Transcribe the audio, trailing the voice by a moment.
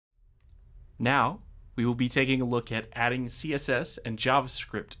Now, we will be taking a look at adding CSS and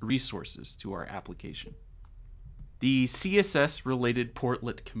JavaScript resources to our application. The CSS-related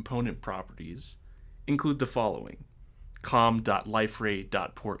portlet component properties include the following: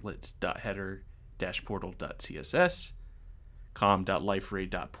 com.liferay.portlet.header-portal.css,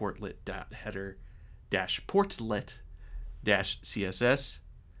 com.liferay.portlet-portlet-css,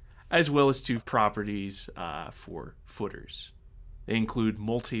 as well as two properties for footers. They include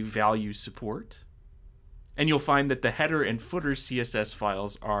multi-value support, and you'll find that the header and footer CSS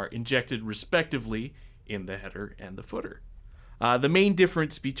files are injected respectively in the header and the footer. The main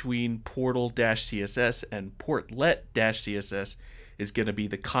difference between portal-CSS and portlet-CSS is going to be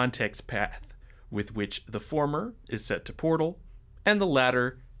the context path with which the former is set to portal and the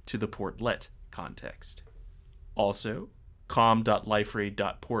latter to the portlet context. Also,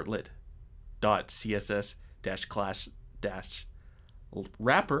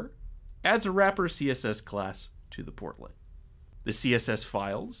 com.liferay.portlet.css-class-wrapper adds a wrapper CSS class to the portlet. The CSS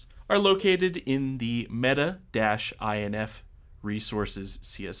files are located in the meta-inf resources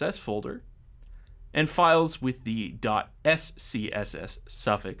CSS folder, and files with the .scss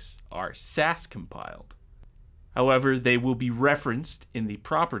suffix are Sass compiled. However, they will be referenced in the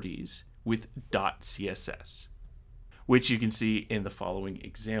properties with .css, which you can see in the following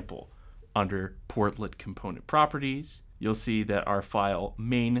example. Under portlet component properties, you'll see that our file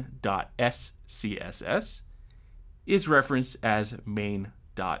main.scss is referenced as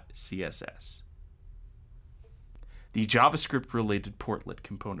main.css. The JavaScript-related portlet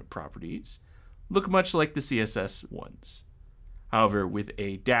component properties look much like the CSS ones, however with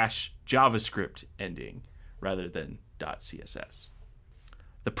a -JavaScript ending rather than .css.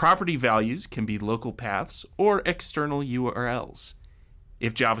 The property values can be local paths or external URLs.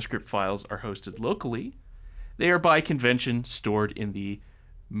 If JavaScript files are hosted locally, they are by convention stored in the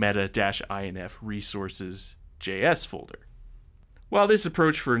meta-inf resources JS folder. While this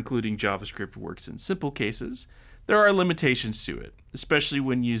approach for including JavaScript works in simple cases, there are limitations to it, especially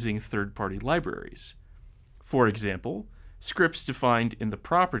when using third-party libraries. For example, scripts defined in the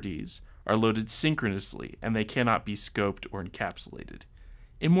properties are loaded synchronously and they cannot be scoped or encapsulated.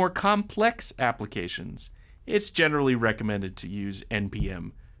 In more complex applications, it's generally recommended to use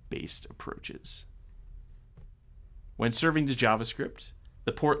NPM-based approaches. When serving to JavaScript,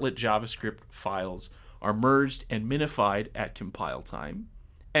 the portlet JavaScript files are merged and minified at compile time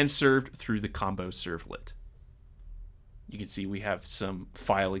and served through the combo servlet. You can see we have some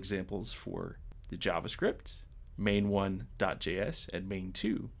file examples for the JavaScript, main1.js and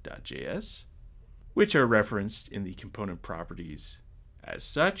main2.js, which are referenced in the component properties as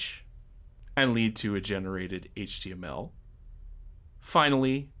such and lead to a generated HTML.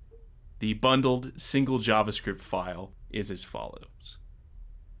 Finally, the bundled single JavaScript file is as follows.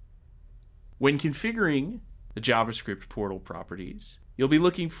 When configuring the JavaScript portal properties, you'll be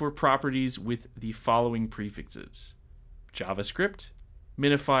looking for properties with the following prefixes: JavaScript,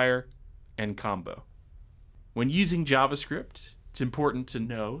 minifier, and combo. When using JavaScript, it's important to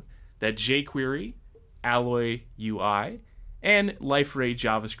know that jQuery, Alloy UI, and Liferay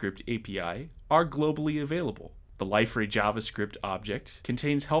JavaScript API are globally available. The Liferay JavaScript object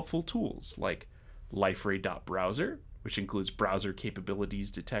contains helpful tools like liferay.browser, which includes browser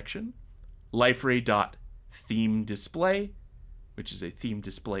capabilities detection, liferay.themeDisplay, which is a theme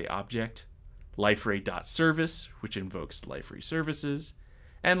display object, liferay.service, which invokes Liferay services,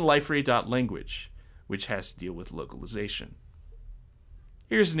 and liferay.language, which has to deal with localization.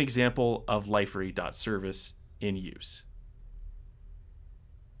 Here's an example of liferay.service in use.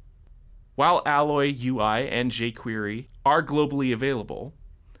 While Alloy UI and jQuery are globally available,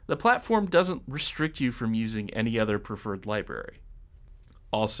 the platform doesn't restrict you from using any other preferred library.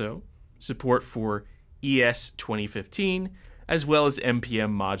 Also, support for ES 2015 as well as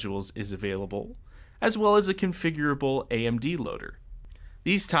NPM modules is available, as well as a configurable AMD loader.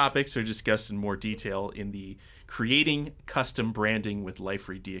 These topics are discussed in more detail in the Creating Custom Branding with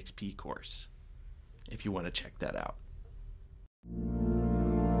Liferay DXP course, if you want to check that out.